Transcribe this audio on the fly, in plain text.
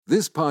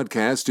This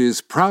podcast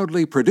is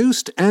proudly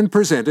produced and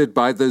presented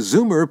by the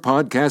Zoomer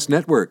Podcast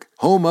Network,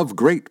 home of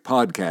great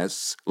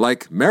podcasts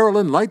like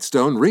Marilyn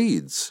Lightstone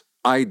Reads,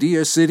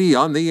 Idea City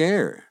on the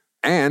Air,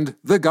 and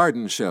The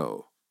Garden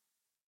Show.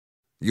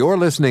 You're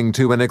listening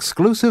to an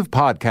exclusive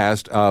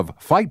podcast of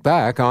Fight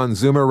Back on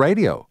Zoomer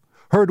Radio,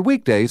 heard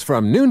weekdays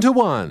from noon to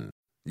 1.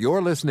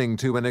 You're listening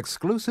to an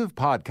exclusive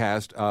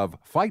podcast of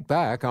Fight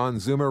Back on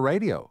Zoomer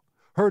Radio,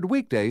 heard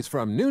weekdays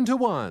from noon to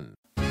 1.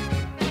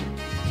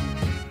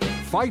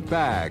 Fight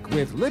Back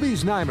with Libby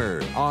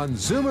Znaimer on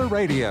Zoomer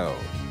Radio.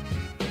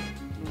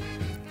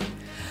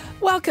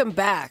 Welcome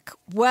back.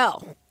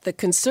 Well, the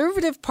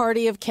Conservative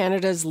Party of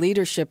Canada's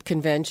leadership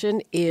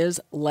convention is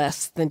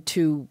less than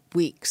 2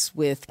 weeks,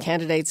 with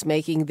candidates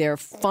making their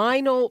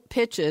final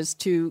pitches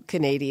to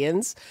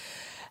Canadians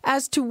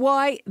as to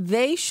why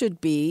they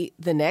should be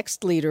the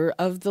next leader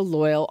of the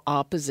loyal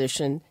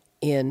opposition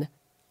in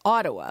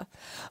Ottawa.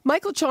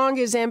 Michael Chong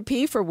is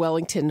MP for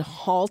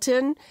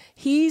Wellington-Halton.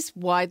 He's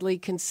widely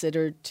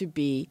considered to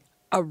be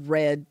a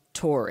red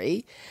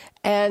Tory,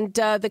 and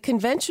the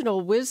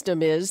conventional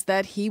wisdom is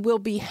that he will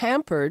be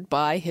hampered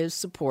by his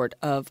support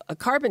of a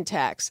carbon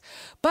tax.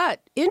 But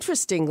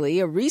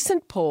interestingly, a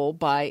recent poll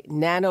by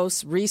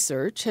Nanos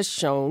Research has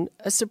shown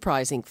a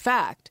surprising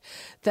fact,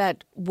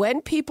 that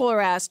when people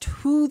are asked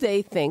who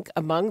they think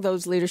among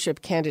those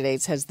leadership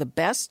candidates has the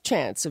best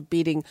chance of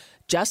beating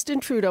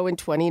Justin Trudeau in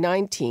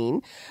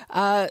 2019,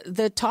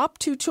 the top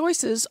two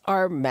choices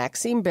are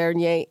Maxime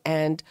Bernier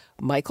and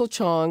Michael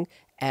Chong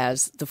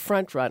as the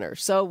front runner.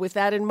 So with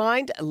that in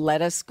mind,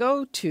 let us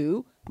go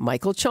to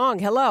Michael Chong.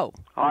 Hello.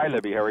 Hi,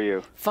 Libby. How are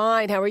you?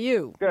 Fine. How are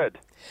you? Good.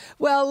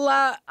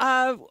 Well,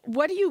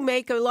 what do you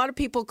make? A lot of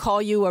people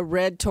call you a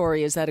red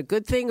Tory. Is that a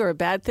good thing or a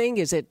bad thing?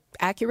 Is it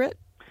accurate?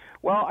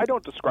 Well, I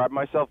don't describe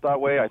myself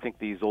that way. I think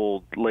these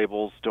old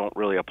labels don't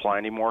really apply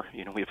anymore.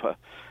 You know, we have a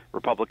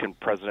Republican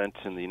president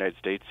in the United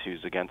States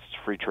who's against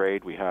free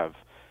trade. We have,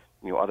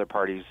 other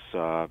parties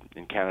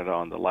in Canada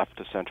on the left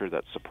to center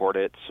that support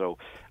it. So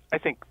I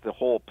think the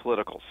whole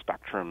political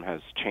spectrum has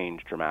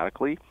changed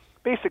dramatically.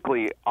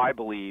 Basically, I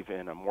believe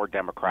in a more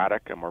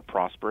democratic, a more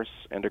prosperous,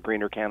 and a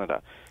greener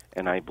Canada.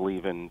 And I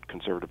believe in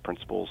conservative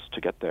principles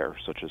to get there,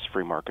 such as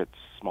free markets,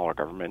 smaller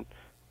government,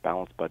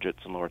 balanced budgets,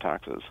 and lower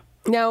taxes.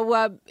 Now,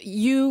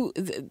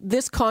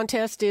 this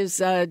contest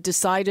is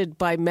decided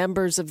by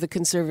members of the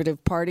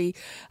Conservative Party.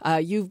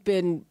 You've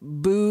been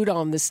booed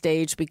on the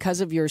stage because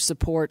of your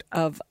support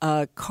of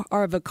a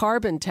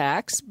carbon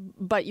tax,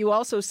 but you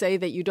also say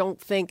that you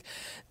don't think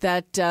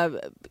that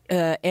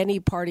any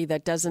party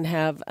that doesn't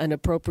have an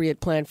appropriate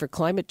plan for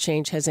climate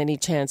change has any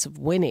chance of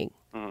winning.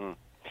 Mm-hmm.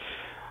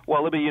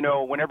 Well, Libby,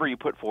 whenever you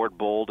put forward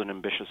bold and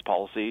ambitious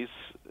policies,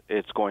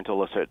 it's going to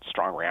elicit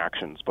strong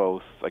reactions,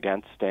 both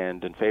against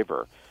and in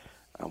favor.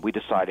 We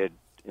decided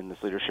in this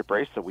leadership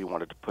race that we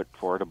wanted to put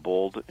forward a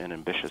bold and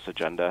ambitious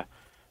agenda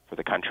for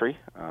the country,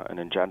 an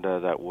agenda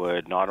that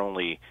would not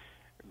only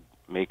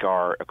make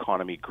our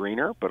economy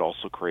greener, but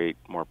also create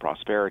more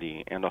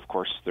prosperity. And, of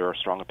course, there are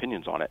strong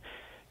opinions on it.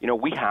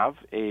 We have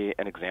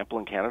an example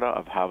in Canada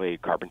of how a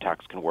carbon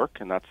tax can work,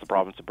 and that's the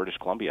province of British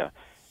Columbia.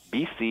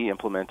 BC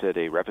implemented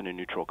a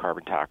revenue-neutral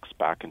carbon tax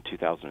back in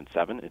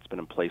 2007. It's been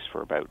in place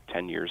for about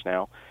 10 years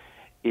now.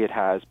 It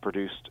has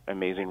produced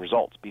amazing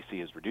results.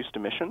 BC has reduced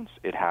emissions.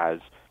 It has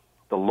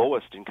the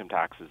lowest income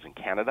taxes in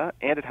Canada,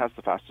 and it has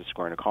the fastest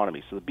growing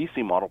economy. So the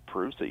BC model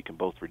proves that you can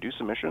both reduce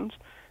emissions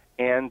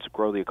and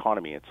grow the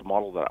economy. It's a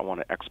model that I want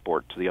to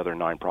export to the other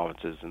 9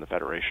 provinces in the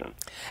Federation.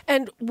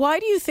 And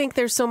why do you think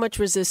there's so much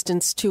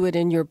resistance to it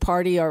in your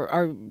party?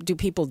 Or do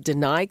people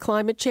deny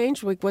climate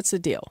change? What's the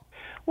deal?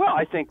 Well,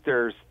 I think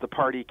the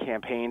party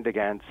campaigned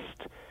against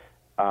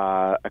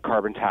a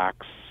carbon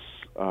tax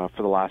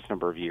for the last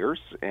number of years,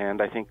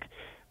 and I think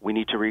we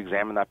need to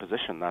re-examine that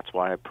position. That's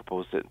why I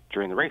proposed it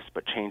during the race,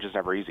 but change is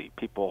never easy.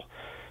 People,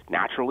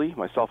 naturally,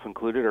 myself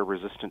included, are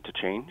resistant to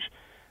change,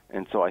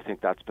 and so I think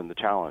that's been the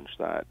challenge,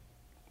 that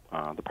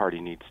the party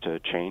needs to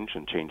change,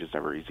 and change is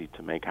never easy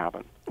to make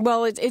happen.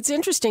 Well, it's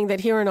interesting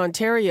that here in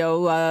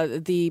Ontario,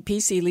 the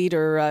PC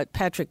leader,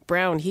 Patrick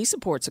Brown, he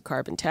supports a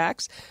carbon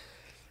tax.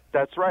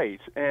 That's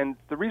right, and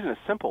the reason is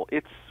simple.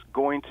 It's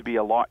going to be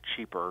a lot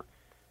cheaper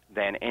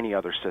than any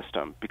other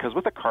system, because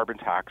with a carbon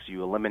tax,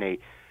 you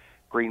eliminate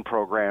green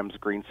programs,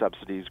 green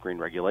subsidies, green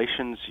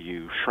regulations.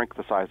 You shrink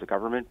the size of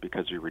government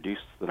because you reduce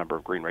the number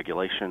of green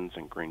regulations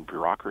and green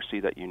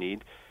bureaucracy that you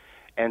need.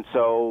 And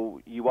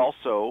so you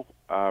also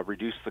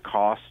reduce the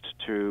cost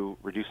to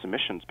reduce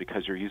emissions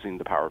because you're using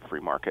the power of free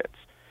markets.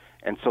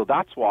 And so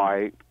that's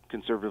why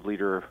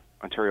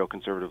Ontario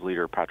Conservative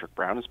leader Patrick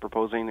Brown is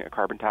proposing a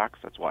carbon tax.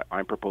 That's why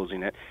I'm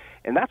proposing it.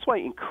 And that's why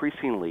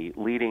increasingly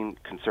leading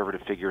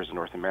conservative figures in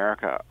North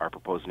America are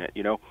proposing it.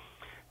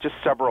 Just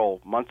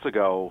several months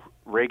ago,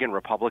 Reagan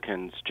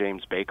Republicans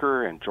James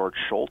Baker and George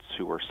Shultz,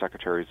 who were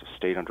secretaries of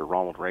state under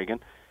Ronald Reagan,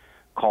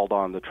 called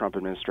on the Trump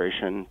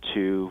administration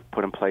to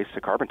put in place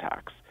a carbon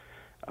tax.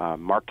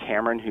 Mark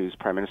Cameron, who's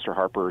Prime Minister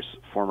Harper's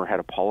former head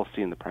of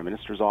policy in the Prime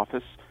Minister's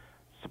office,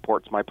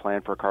 supports my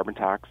plan for a carbon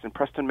tax, and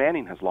Preston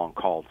Manning has long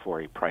called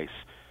for a price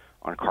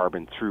on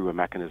carbon through a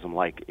mechanism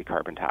like a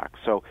carbon tax.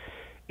 So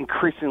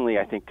increasingly,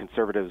 I think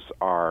Conservatives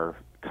are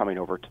coming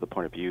over to the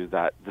point of view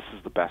that this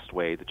is the best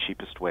way, the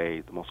cheapest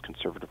way, the most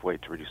conservative way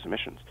to reduce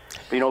emissions.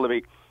 But,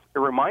 Libby, it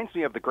reminds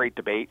me of the great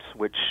debate,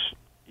 which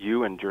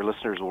you and your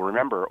listeners will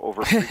remember,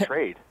 over free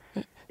trade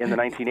in the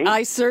 1980s.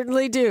 I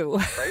certainly do.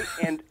 Right?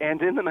 And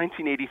in the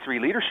 1983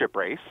 leadership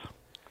race,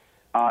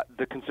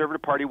 the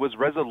Conservative Party was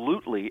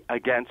resolutely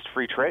against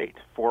free trade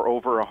for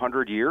over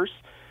 100 years.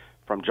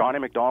 From John A.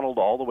 Macdonald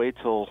all the way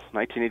till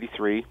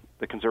 1983,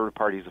 the Conservative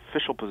Party's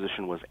official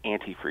position was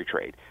anti-free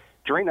trade.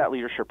 During that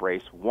leadership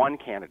race, one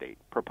candidate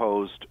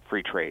proposed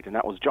free trade, and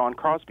that was John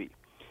Crosbie.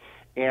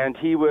 And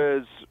he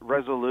was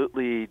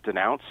resolutely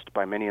denounced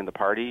by many in the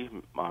party.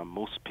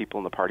 Most people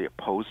in the party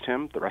opposed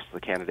him. The rest of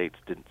the candidates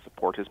didn't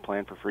support his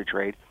plan for free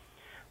trade.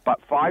 But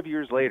 5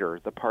 years later,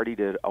 the party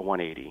did a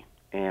 180.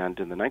 And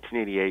in the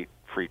 1988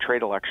 free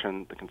trade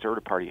election, the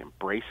Conservative Party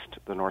embraced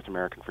the North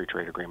American Free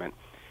Trade Agreement.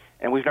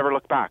 And we've never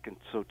looked back. And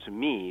so to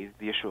me,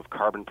 the issue of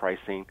carbon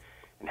pricing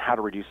and how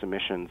to reduce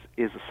emissions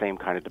is the same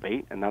kind of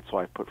debate, and that's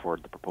why I've put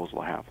forward the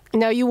proposal I have.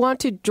 Now, you want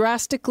to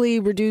drastically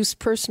reduce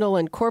personal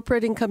and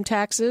corporate income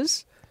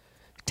taxes,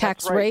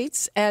 tax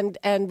rates, and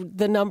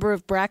the number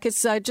of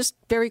brackets. Just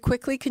very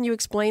quickly, can you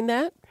explain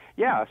that?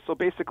 Yeah, so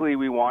basically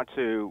we want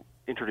to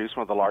introduce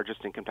one of the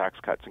largest income tax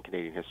cuts in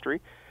Canadian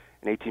history,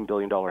 an $18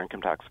 billion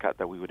income tax cut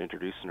that we would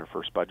introduce in our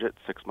first budget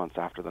 6 months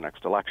after the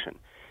next election.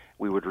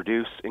 We would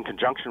reduce, in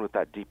conjunction with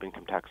that deep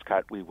income tax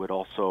cut, we would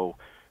also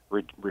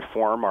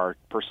reform our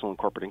personal and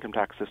corporate income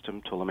tax system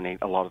to eliminate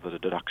a lot of the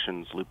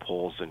deductions,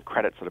 loopholes, and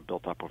credits that have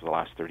built up over the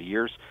last 30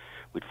 years.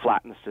 We'd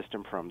flatten the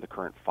system from the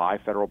current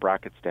 5 federal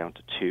brackets down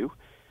to 2.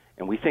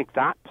 And we think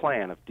that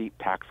plan of deep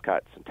tax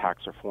cuts and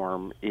tax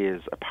reform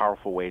is a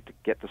powerful way to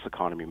get this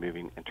economy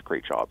moving and to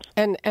create jobs.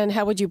 And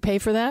how would you pay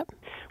for that?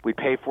 We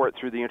pay for it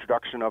through the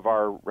introduction of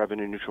our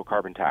revenue-neutral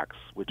carbon tax,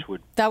 which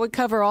would... That would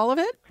cover all of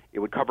it? It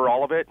would cover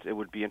all of it. It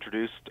would be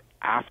introduced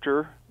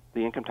after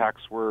the income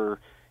tax were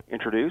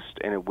introduced,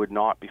 and it would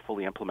not be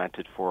fully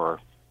implemented for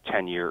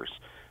 10 years.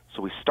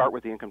 So we start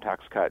with the income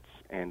tax cuts,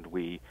 and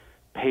we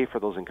pay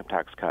for those income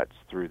tax cuts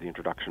through the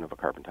introduction of a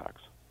carbon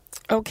tax.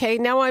 Okay,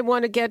 now I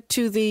want to get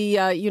to the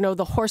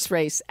the horse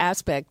race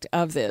aspect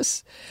of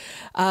this.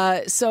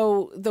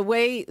 So the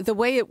way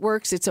it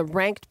works, it's a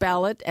ranked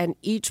ballot, and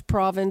each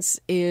province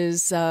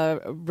is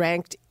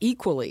ranked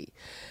equally.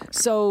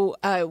 So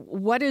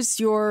what is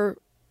your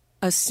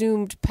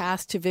assumed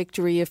path to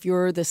victory if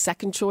you're the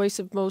second choice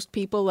of most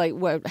people?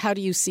 How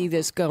do you see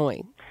this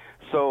going?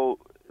 So,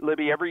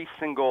 Libby, every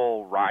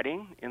single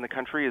riding in the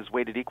country is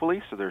weighted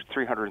equally. So there's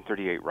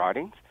 338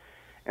 ridings.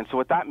 And so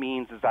what that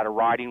means is that a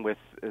riding with,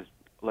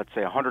 let's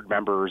say, 100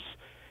 members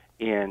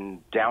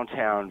in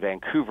downtown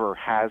Vancouver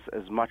has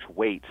as much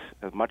weight,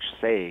 as much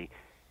say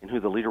in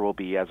who the leader will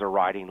be as a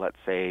riding, let's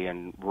say,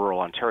 in rural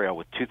Ontario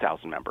with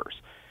 2,000 members.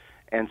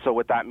 And so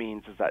what that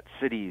means is that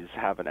cities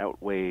have an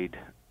outweighed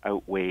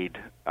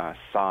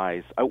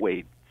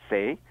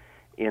say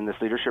in this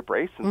leadership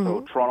race. And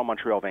so Toronto,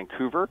 Montreal,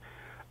 Vancouver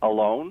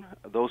alone,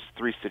 those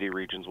 3 city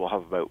regions will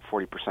have about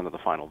 40% of the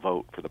final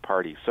vote for the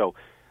party. So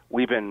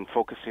we've been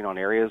focusing on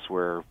areas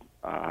where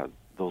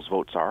those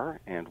votes are,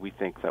 and we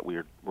think that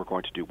we're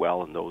going to do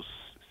well in those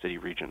city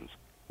regions.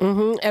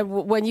 Mm-hmm. And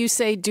when you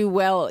say do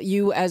well,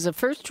 you as a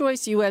first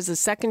choice, you as a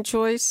second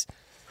choice?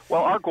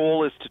 Well, our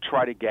goal is to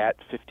try to get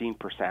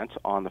 15%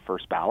 on the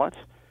first ballot.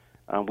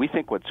 We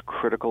think what's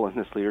critical in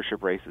this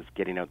leadership race is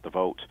getting out the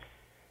vote.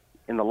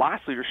 In the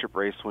last leadership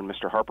race, when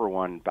Mr. Harper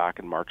won back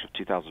in March of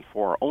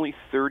 2004, only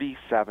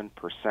 37%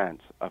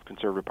 of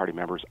Conservative Party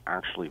members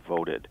actually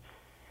voted.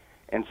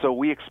 And so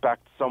we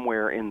expect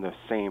somewhere in the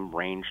same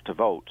range to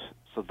vote.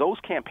 So those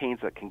campaigns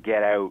that can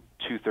get out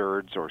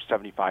 2/3 or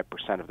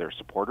 75% of their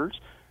supporters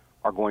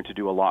are going to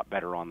do a lot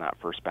better on that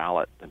first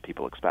ballot than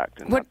people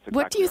expect. And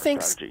what do you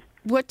think?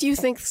 What do you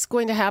think is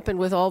going to happen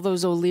with all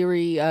those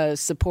O'Leary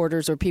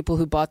supporters or people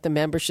who bought the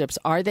memberships?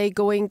 Are they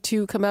going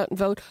to come out and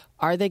vote?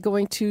 Are they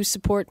going to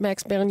support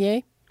Max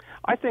Bernier?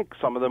 I think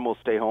some of them will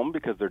stay home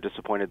because they're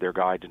disappointed their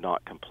guy did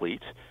not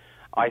complete.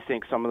 I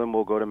think some of them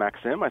will go to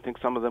Maxime. I think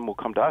some of them will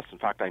come to us. In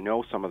fact, I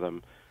know some of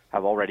them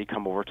have already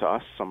come over to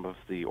us. Some of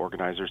the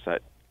organizers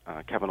that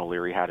Kevin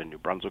O'Leary had in New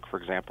Brunswick, for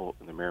example,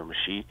 in the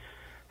Miramichi,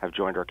 have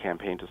joined our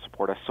campaign to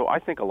support us. So I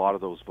think a lot of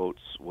those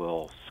votes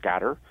will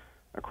scatter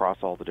across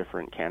all the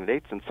different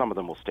candidates, and some of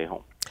them will stay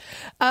home.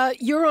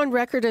 You're on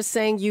record as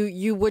saying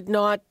you would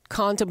not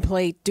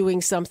contemplate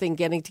doing something,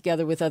 getting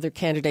together with other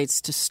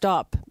candidates to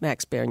stop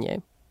Max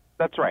Bernier.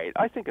 That's right.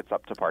 I think it's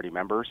up to party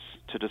members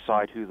to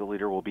decide who the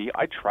leader will be.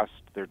 I trust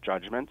their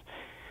judgment.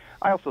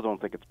 I also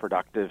don't think it's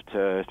productive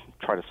to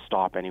try to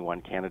stop any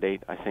one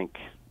candidate. I think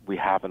we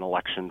have an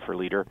election for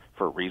leader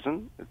for a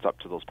reason. It's up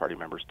to those party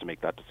members to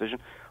make that decision.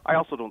 I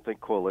also don't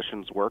think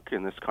coalitions work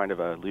in this kind of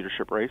a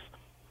leadership race.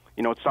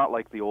 You know, it's not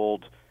like the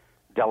old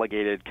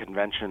delegated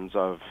conventions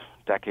of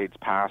decades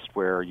past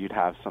where you'd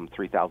have some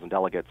 3,000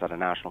 delegates at a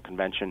national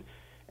convention,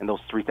 and those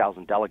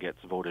 3,000 delegates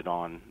voted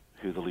on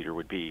who the leader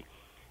would be.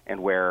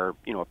 and where,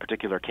 a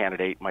particular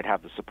candidate might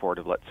have the support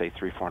of, let's say,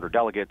 300-400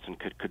 delegates and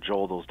could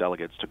cajole those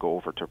delegates to go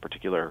over to a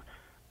particular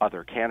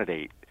other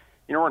candidate.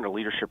 We're in a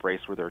leadership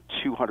race where there are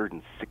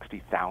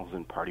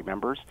 260,000 party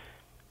members.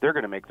 They're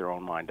going to make their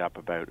own mind up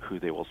about who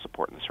they will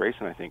support in this race,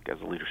 and I think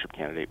as a leadership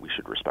candidate, we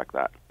should respect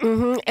that.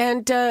 Mm-hmm.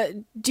 And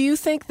do you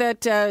think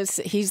that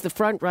he's the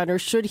front runner?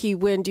 Should he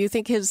win, do you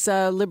think his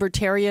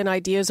libertarian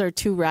ideas are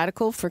too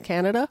radical for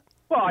Canada?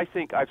 Well, I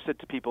think I've said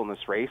to people in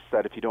this race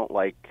that if you don't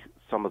like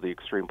some of the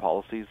extreme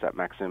policies that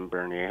Maxime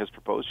Bernier has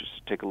proposed, you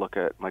should take a look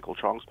at Michael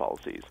Chong's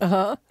policies.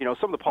 Uh-huh.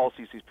 Some of the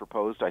policies he's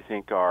proposed, I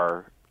think,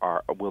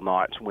 will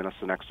not win us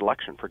the next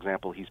election. For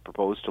example, he's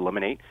proposed to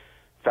eliminate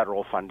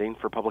federal funding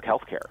for public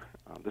health care.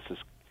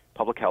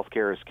 Public health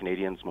care is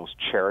Canadians' most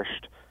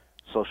cherished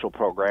social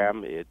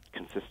program. It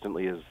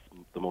consistently is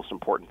the most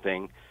important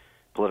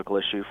political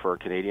issue for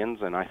Canadians,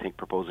 and I think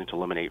proposing to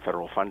eliminate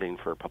federal funding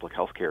for public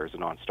health care is a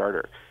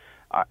non-starter.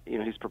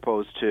 He's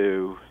proposed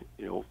to,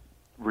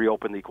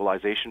 reopen the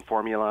equalization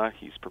formula.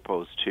 He's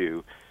proposed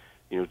to,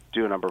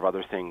 do a number of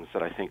other things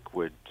that I think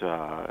would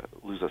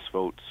lose us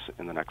votes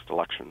in the next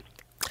election.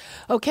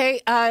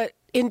 Okay,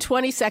 in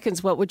 20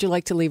 seconds, what would you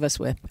like to leave us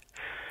with?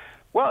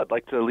 Well, I'd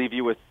like to leave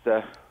you with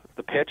the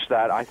pitch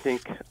that I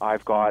think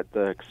I've got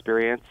the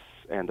experience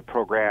and the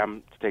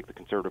program to take the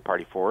Conservative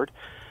Party forward.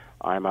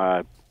 I'm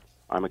a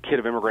kid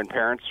of immigrant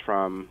parents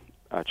from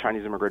a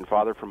Chinese immigrant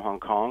father from Hong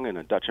Kong and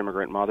a Dutch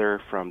immigrant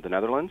mother from the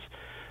Netherlands.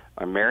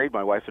 I'm married.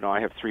 My wife and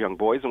I have 3 young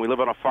boys, and we live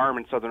on a farm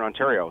in southern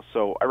Ontario.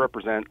 So I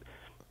represent,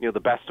 the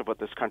best of what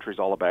this country is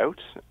all about.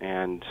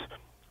 And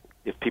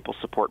if people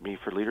support me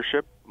for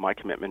leadership, my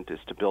commitment is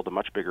to build a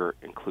much bigger,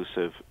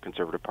 inclusive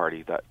Conservative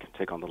Party that can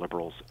take on the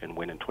Liberals and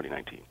win in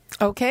 2019.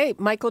 Okay.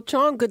 Michael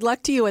Chong, good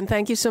luck to you, and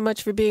thank you so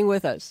much for being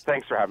with us.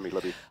 Thanks for having me,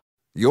 Libby.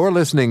 You're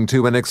listening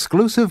to an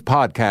exclusive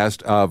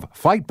podcast of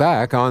Fight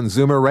Back on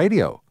Zoomer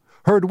Radio.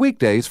 Heard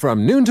weekdays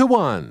from noon to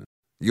 1.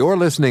 You're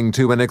listening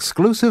to an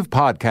exclusive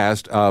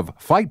podcast of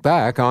Fight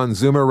Back on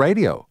Zoomer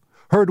Radio.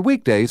 Heard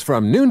weekdays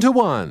from noon to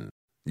 1.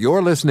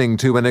 You're listening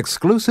to an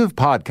exclusive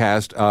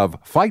podcast of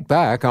Fight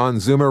Back on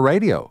Zoomer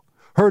Radio.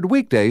 Heard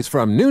weekdays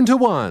from noon to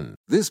 1.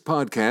 This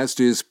podcast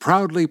is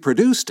proudly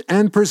produced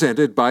and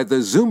presented by the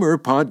Zoomer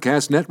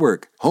Podcast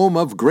Network, home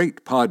of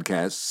great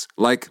podcasts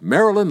like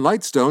Marilyn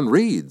Lightstone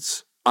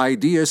Reads,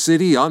 Idea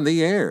City on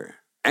the Air,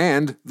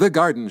 and The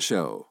Garden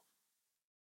Show.